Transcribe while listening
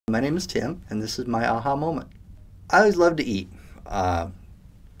My name is Tim, and this is my aha moment. I always loved to eat.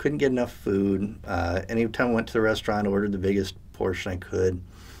 Couldn't get enough food. Anytime I went to the restaurant, ordered the biggest portion I could.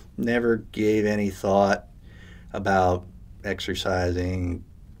 Never gave any thought about exercising.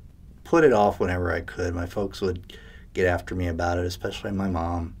 Put it off whenever I could. My folks would get after me about it, especially my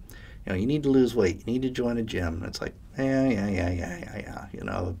mom. You need to lose weight. You need to join a gym. And it's like, yeah.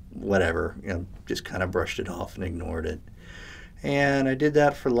 Whatever. Just kind of brushed it off and ignored it. And I did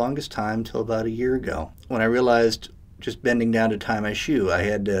that for the longest time till about a year ago when I realized just bending down to tie my shoe, I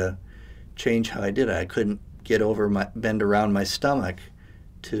had to change how I did it. I couldn't bend around my stomach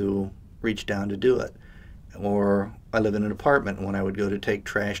to reach down to do it. Or I live in an apartment, and when I would go to take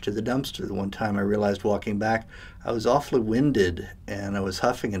trash to the dumpster, the one time I realized walking back, I was awfully winded and I was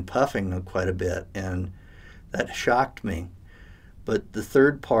huffing and puffing quite a bit, and that shocked me. But the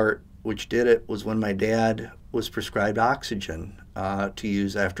third part, which did it, was when my dad was prescribed oxygen to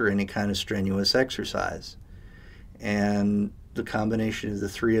use after any kind of strenuous exercise. And the combination of the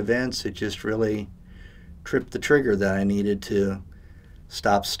three events, it just really tripped the trigger that I needed to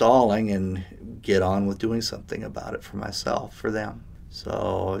stop stalling and get on with doing something about it for myself, for them.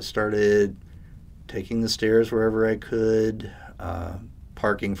 So I started taking the stairs wherever I could,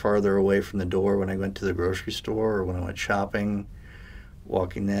 parking farther away from the door when I went to the grocery store or when I went shopping,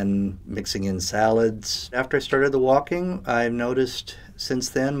 walking then, mixing in salads. After I started the walking, I've noticed since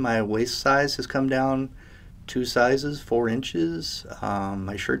then my waist size has come down 2 sizes, 4 inches.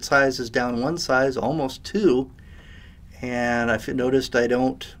 My shirt size is down 1 size, almost 2. And I've noticed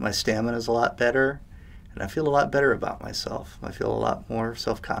my stamina is a lot better, and I feel a lot better about myself. I feel a lot more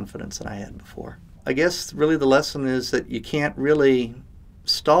self-confidence than I had before. I guess really the lesson is that you can't really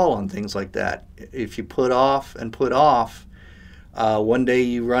stall on things like that. If you put off and put off, one day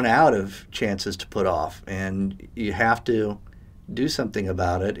you run out of chances to put off, and you have to do something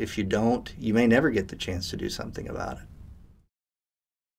about it. If you don't, you may never get the chance to do something about it.